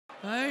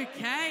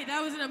Okay, that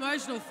was an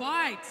emotional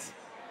fight.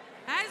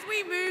 As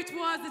we move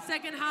towards the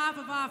second half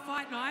of our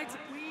fight night,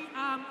 we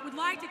would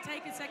like to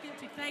take a second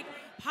to thank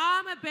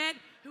PalmerBet,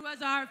 who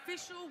is our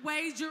official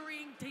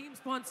wagering team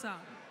sponsor.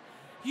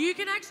 You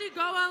can actually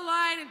go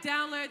online and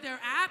download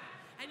their app,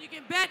 and you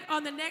can bet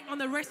on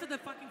the rest of the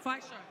fucking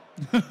fight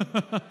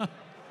show.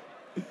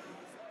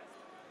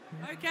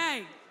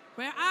 Okay,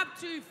 we're up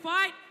to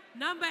fight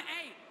number 8.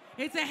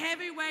 It's a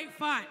heavyweight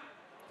fight.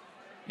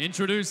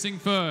 Introducing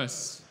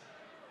first,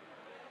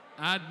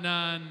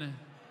 Adnan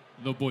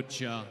the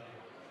Butcher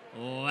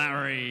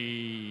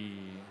Larry.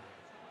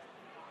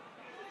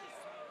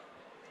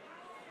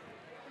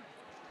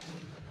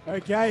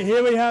 Okay,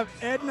 here we have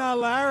Edna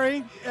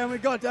Larry, and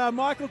we've got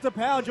Michael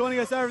Tapau joining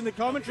us over in the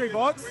commentary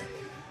box.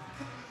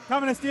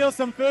 Coming to steal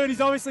some food.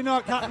 He's obviously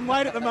not cutting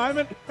weight at the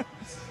moment.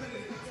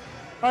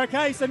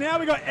 Okay, so now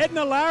we've got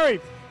Edna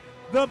Larry,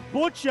 the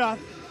Butcher,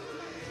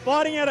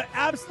 fighting out of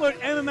absolute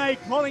MMA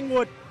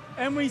Collingwood.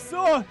 And we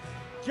saw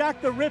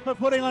Jack the Ripper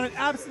putting on an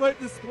absolute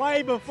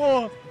display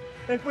before.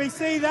 If we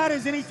see that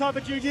as any type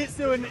of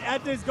jiu-jitsu, and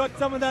Adnan's got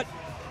some of that,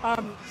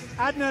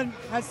 Adnan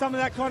has some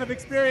of that kind of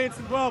experience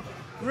as well.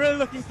 Really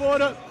looking forward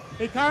to it.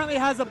 He currently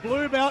has a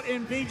blue belt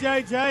in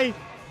BJJ.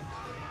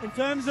 In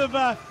terms of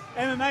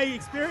MMA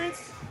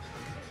experience,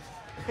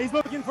 he's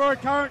looking for a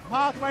current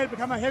pathway to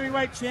become a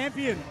heavyweight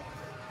champion.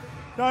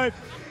 So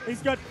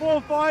he's got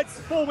 4 fights,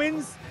 4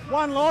 wins,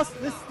 1 loss.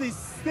 This is his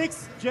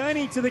 6th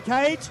journey to the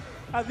cage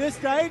at this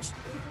stage.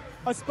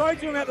 I spoke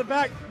to him at the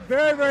back,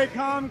 very, very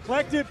calm,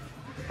 collected.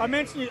 I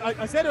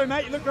said to him,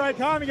 mate, you look very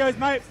calm. He goes,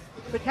 mate,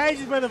 the cage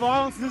is where the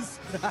violence is.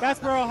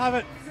 That's where I'll have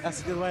it.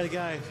 That's a good way to go.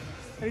 And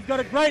he's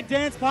got a great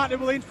dance partner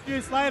we'll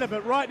introduce later.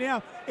 But right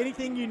now,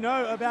 anything you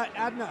know about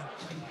Adnan?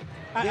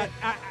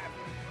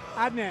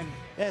 Adnan.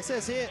 Yeah, it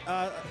says here,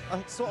 I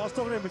was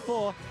talking to him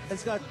before,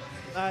 he's a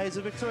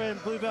Victorian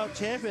blue belt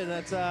champion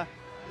at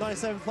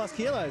 97 plus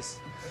kilos.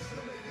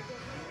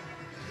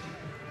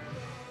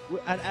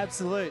 An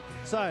absolute.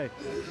 So,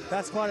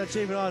 that's quite an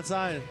achievement on its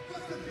own.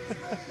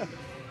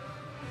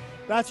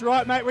 That's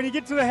right, mate. When you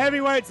get to the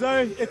heavyweights,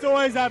 though, it's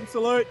always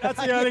absolute. That's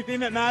the only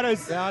thing that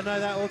matters. Yeah, I know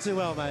that all too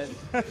well, mate.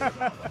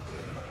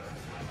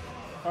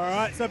 All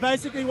right, so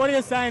basically what he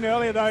was saying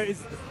earlier, though,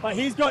 is like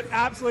he's got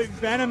absolute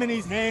venom in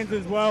his hands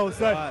as well.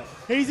 So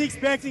he's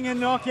expecting a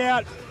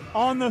knockout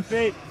on the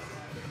feet.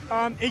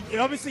 He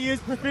obviously is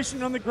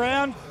proficient on the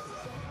ground,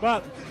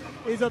 but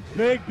he's a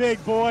big,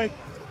 big boy.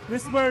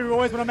 This is where we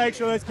always want to make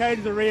sure those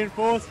cages are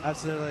reinforced.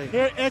 Absolutely.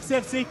 Here at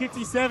XFC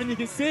 57, you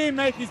can see him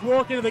make his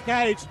walk into the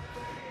cage.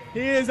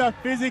 He is a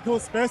physical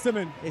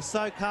specimen. He's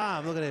so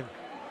calm. Look at him.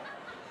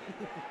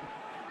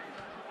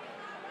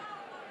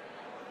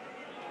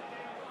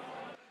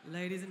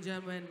 Ladies and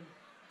gentlemen,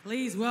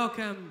 please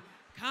welcome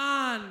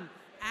Kahn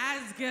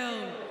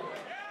Asgill.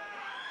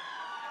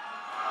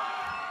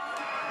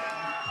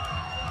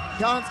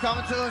 Kahn's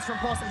coming to us from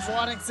Possum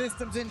Fighting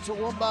Systems in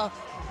Toowoomba.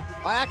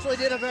 I actually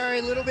did a very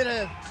little bit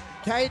of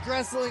cage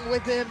wrestling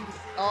with him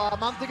a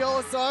month ago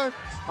or so.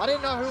 I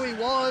didn't know who he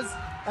was,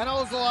 and I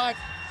was like,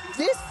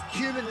 this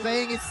human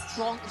being is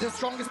the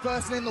strongest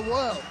person in the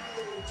world.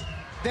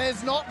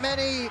 There's not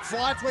many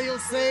fights where you'll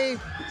see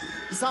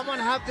someone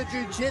have the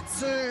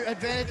jiu-jitsu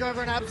advantage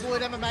over an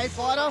absolute MMA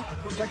fighter,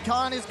 but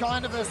Kahn is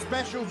kind of a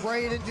special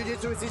breed in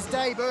jiu-jitsu. It's his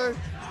debut.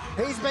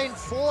 He's been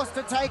forced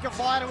to take a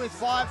fighter with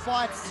 5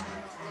 fights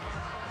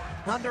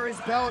under his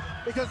belt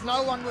because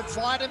no one would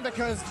fight him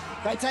because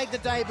they take the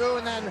debut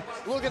and then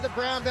look at the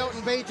brown belt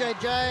in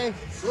BJJ,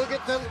 look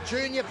at the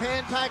junior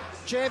Pan Pac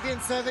champion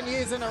 7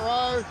 years in a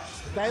row.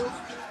 They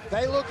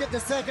look at the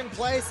 2nd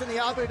place in the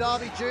Abu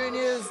Dhabi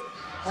juniors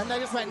and they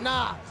just went,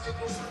 nah.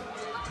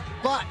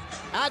 But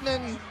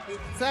Adnan,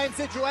 same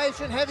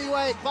situation,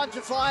 heavyweight, bunch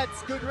of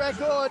fights, good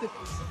record.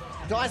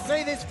 Do I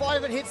see this fight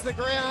if it hits the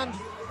ground?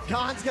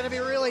 Kahn's going to be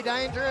really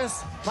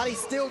dangerous, but he's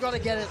still got to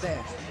get it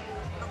there.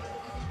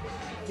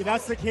 Yeah,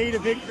 that's the key to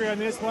victory on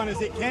this one, is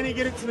that can he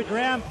get it to the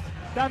ground?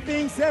 That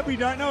being said, we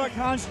don't know what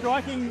Kahn's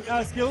striking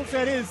skill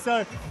set is,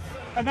 so,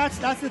 and that's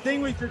the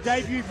thing with your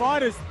debut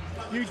fighters.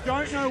 You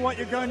don't know what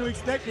you're going to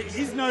expect. There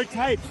is no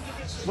tape.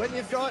 When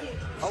you've got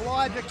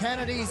Elijah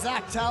Kennedy,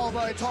 Zach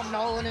Talbot, Tom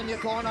Nolan in your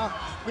corner,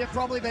 you've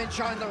probably been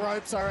shown the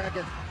ropes, I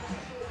reckon.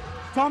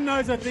 Tom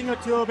knows a thing or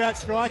two about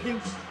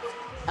striking.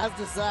 As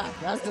does Zach,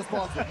 as does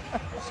Boston.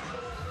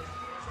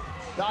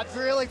 I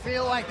really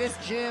feel like this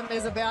gym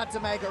is about to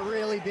make a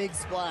really big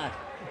splash.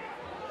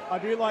 I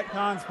do like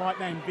Kahn's fight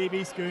name,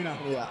 BB Schooner.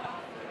 Yeah.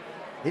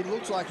 It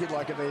looks like he'd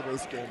like a BB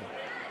Schooner.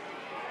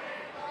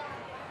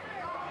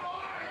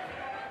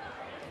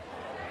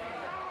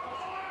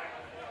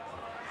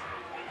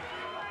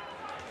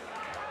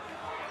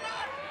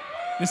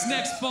 This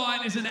next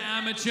fight is an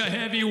amateur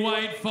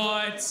heavyweight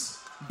fight.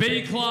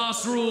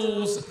 B-class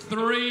rules,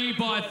 3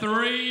 by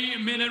 3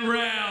 minute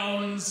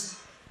rounds.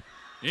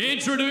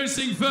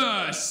 Introducing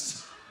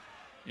first,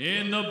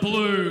 in the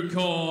blue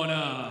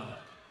corner.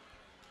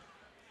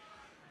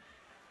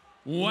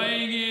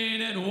 Weighing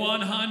in at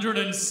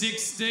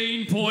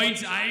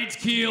 116.8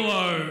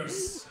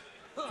 kilos.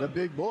 It's a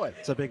big boy.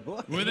 It's a big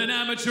boy. With an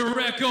amateur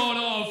record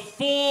of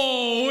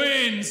 4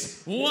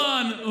 wins,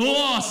 1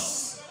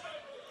 loss.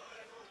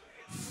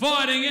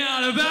 Fighting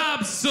out of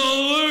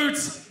absolute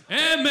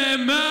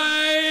MMA,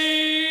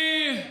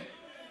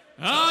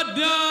 Adnan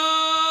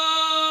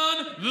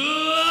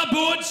the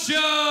Butcher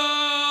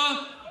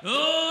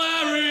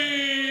Larry.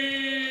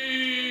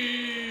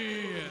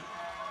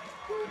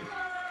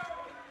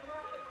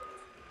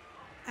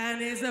 And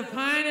his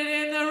opponent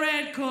in the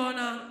red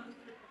corner,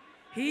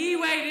 he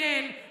weighed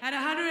in at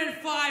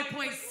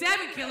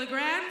 105.7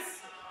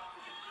 kilograms,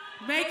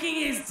 making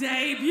his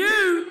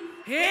debut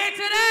here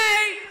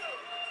today,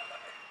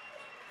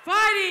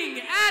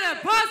 fighting out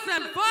of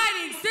Possum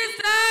Fighting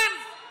Systems,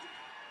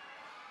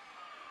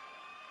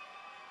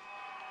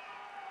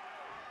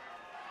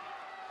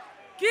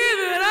 give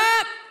it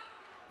up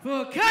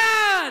for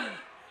Kahn,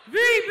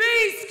 VB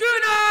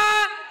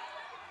Schooner,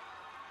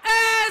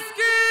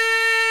 Asgill.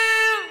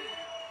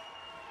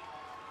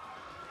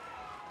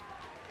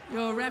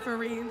 Your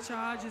referee in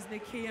charge is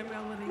Nakia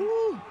Melody.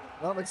 Woo.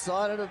 I'm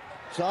excited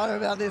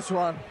about this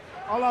one.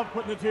 I love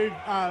putting the two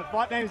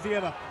fight names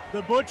together.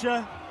 The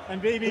Butcher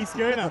and BB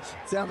Schooner.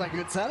 Sounds like a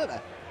good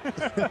Saturday.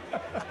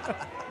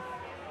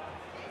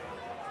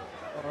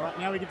 All right,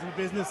 now we get to the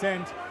business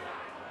end.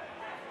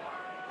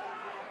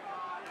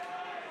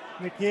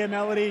 Nakia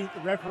Melody,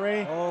 the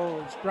referee.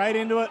 Oh, Straight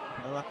into it.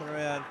 knocking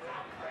around.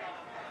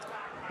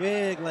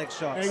 Big leg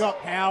shots. They got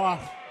power.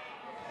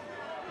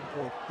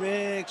 Oh,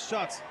 big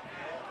shots.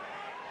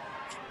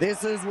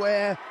 This is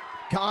where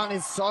Kahn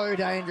is so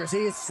dangerous. He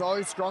is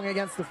so strong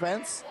against the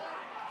fence.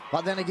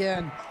 But then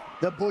again,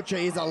 the Butcher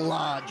is a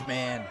large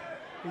man.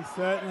 He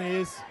certainly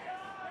is.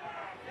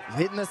 He's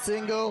hitting the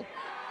single.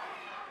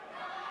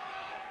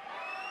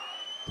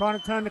 Trying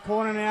to turn the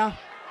corner now.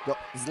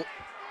 He's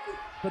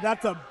But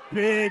that's a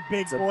big,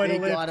 big a boy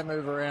big to guy lift. to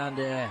move around,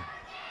 yeah.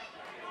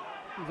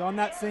 He's on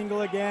that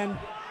single again.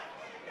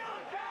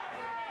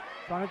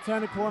 Trying to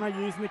turn the corner,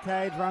 using the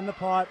cage, run the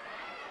pipe.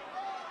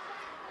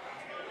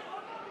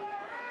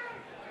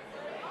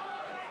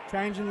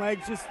 Changing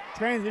legs, just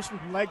transition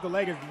from leg to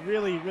leg is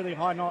really, really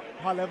high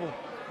level.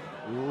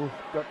 Ooh,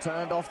 got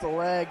turned off the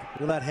leg.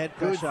 Look at that head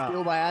Good pressure.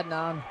 skill by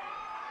Adnan.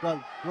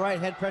 Got great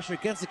head pressure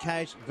against the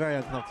cage. Very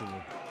uncomfortable.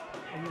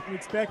 I'm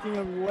expecting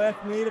a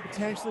left knee to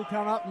potentially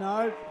come up.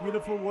 No,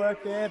 beautiful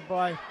work there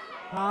by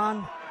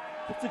Kahn.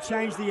 Just to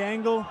change the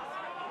angle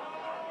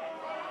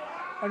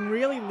and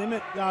really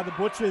limit the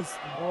Butcher's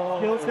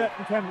skill set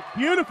in terms of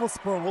beautiful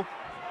sprawl.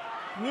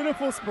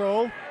 Beautiful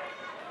sprawl.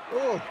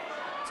 Oh,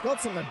 he's got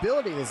some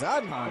ability, this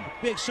Adnan.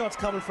 Big shots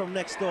coming from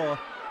next door.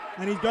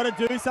 And he's got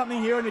to do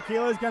something here, and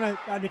Nakia's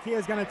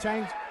going to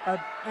change,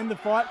 end the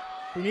fight.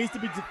 He needs to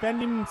be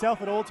defending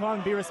himself at all times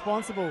and be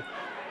responsible.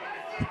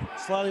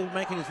 Slowly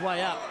making his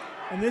way up.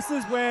 And this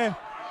is where,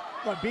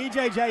 like,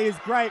 BJJ is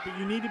great, but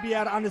you need to be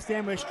able to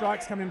understand where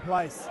strikes come in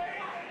place.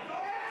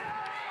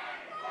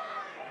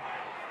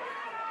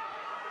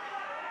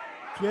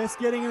 Just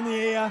getting in the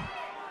ear.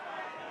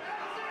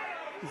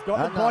 He's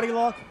got the body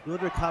lock.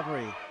 Good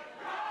recovery.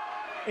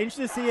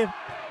 Interested to see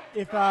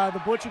if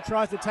the Butcher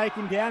tries to take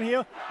him down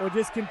here or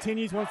just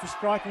continues once he's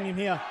striking him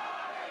here.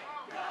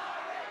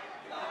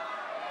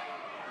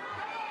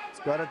 He's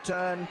got to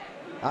turn.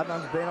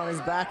 Adnan's been on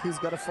his back. He's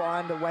got to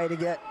find a way to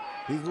get.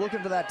 He's looking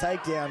for that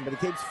takedown, but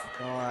he keeps.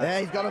 Yeah,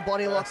 he's got a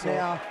body lock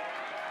now.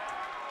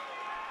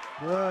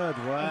 Good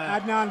work.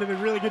 And Adnan did a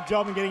really good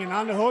job in getting an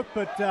underhook,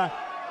 but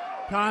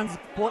Kahn's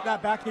brought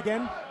that back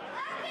again.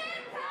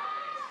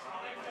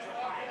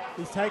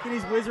 He's taking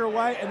his whizzer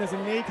away, and there's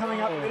a knee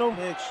coming up middle.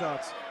 Big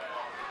shots.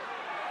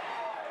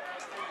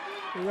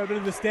 We got a bit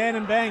of the stand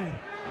and bang.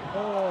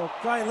 Oh,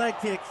 great leg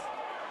kick.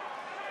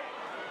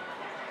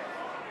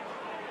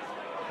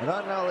 I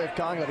don't know if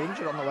Kahn got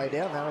injured on the way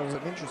down. That was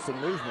an interesting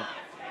movement.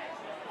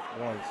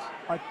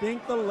 I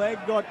think the leg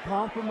got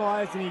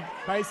compromised, and he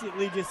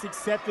basically just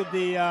accepted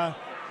the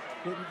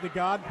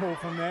guard pull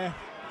from there.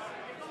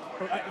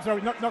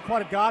 Sorry, not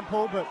quite a guard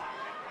pull, but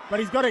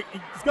he's got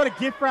a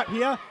gift wrap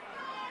here.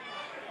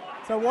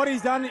 So what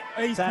he's done,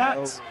 he's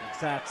tapped.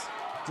 Stats.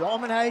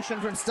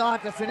 Domination from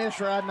start to finish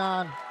for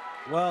Adnan.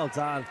 Well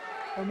done.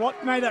 And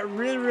what made that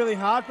really, really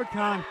hard for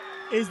Kahn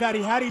is that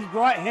he had his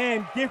right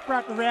hand gift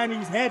wrapped around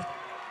his head,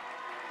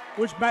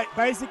 which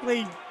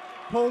basically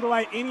pulled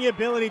away any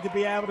ability to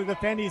be able to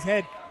defend his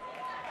head.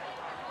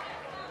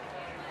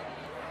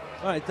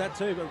 Right, that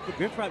too, but the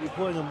grip wrap, you're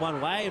pulling them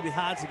one way. It'd be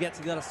hard to get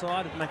to the other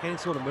side and make any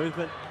sort of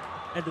movement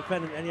and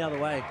defend it any other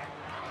way.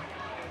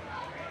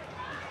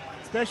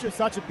 Especially with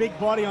such a big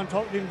body on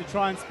top of him to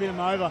try and spin him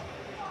over.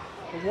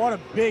 But what a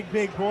big,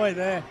 big boy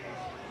there.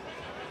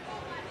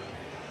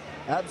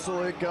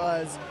 Absolute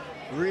guys.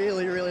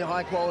 Really, really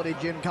high quality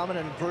gym coming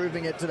and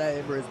improving it today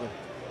in Brisbane.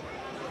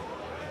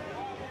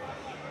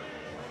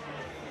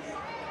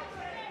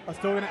 I was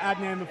talking to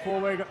Adnan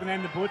before where he got the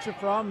name The Butcher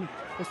from.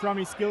 It's from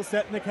his skill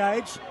set in the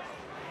cage.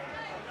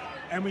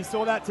 And we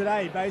saw that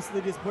today,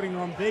 basically just putting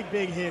on big,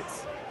 big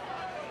hits.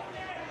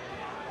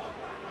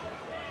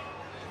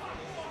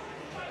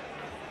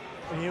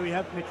 And here we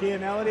have Nakia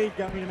Melody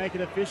going to make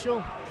it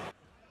official.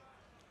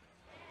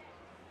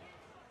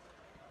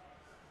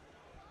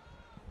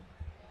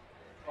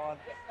 fine.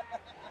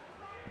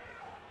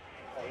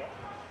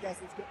 Yes,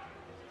 it's good.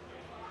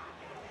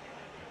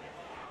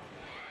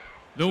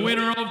 The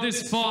winner of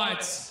this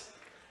fight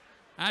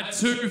at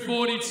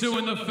 2:42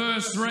 in the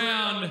first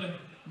round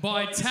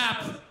by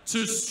tap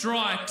to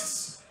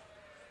strikes.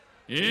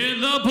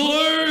 In the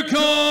blue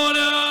corner,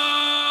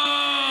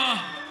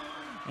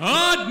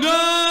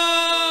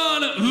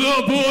 Adnan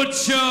the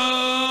Butcher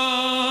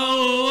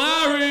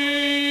Larry.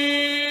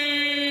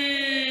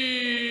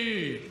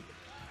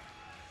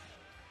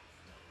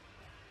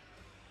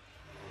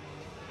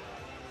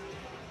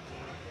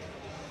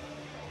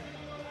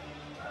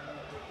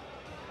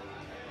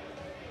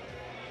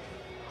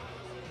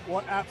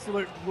 What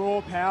absolute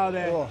raw power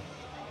there. Oh.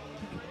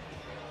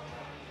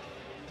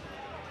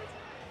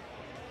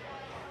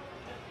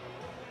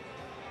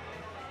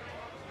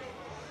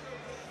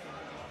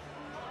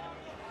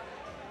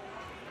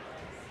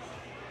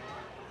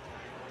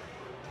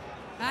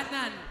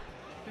 Adnan,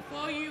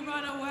 before you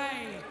run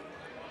away,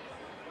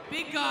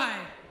 big guy,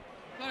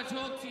 gotta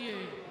talk to you.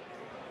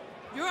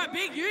 You're a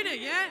big unit,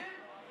 yeah?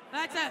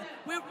 That's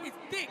it's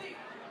thick,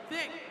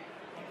 thick.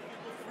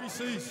 3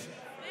 C's.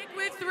 Thick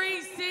with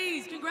 3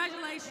 C's.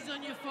 Congratulations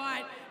on your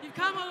fight. You've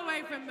come all the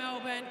way from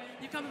Melbourne.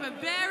 You've come from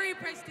a very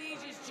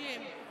prestigious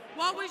gym.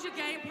 What was your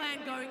game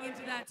plan going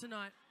into that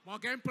tonight? My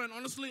game plan,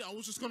 honestly, I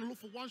was just going to look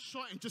for one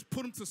shot and just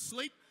put him to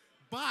sleep.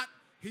 But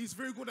he's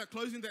very good at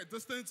closing that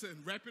distance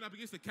and wrapping up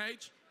against the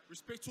cage.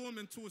 Respect to him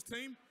and to his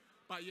team.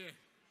 But yeah,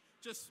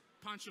 just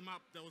punch him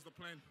up. That was the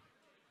plan.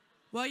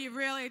 Well, you've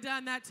really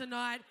done that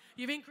tonight.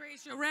 You've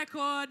increased your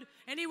record.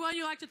 Anyone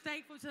you'd like to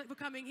thank for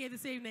coming here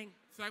this evening?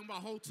 Thank my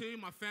whole team,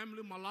 my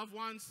family, my loved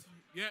ones.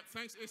 Yeah,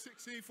 thanks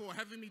XFC for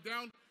having me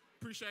down.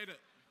 Appreciate it.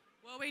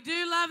 Well, we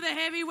do love the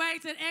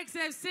heavyweights at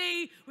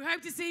XFC. We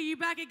hope to see you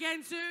back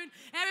again soon.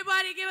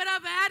 Everybody give it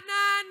up for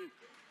Adnan.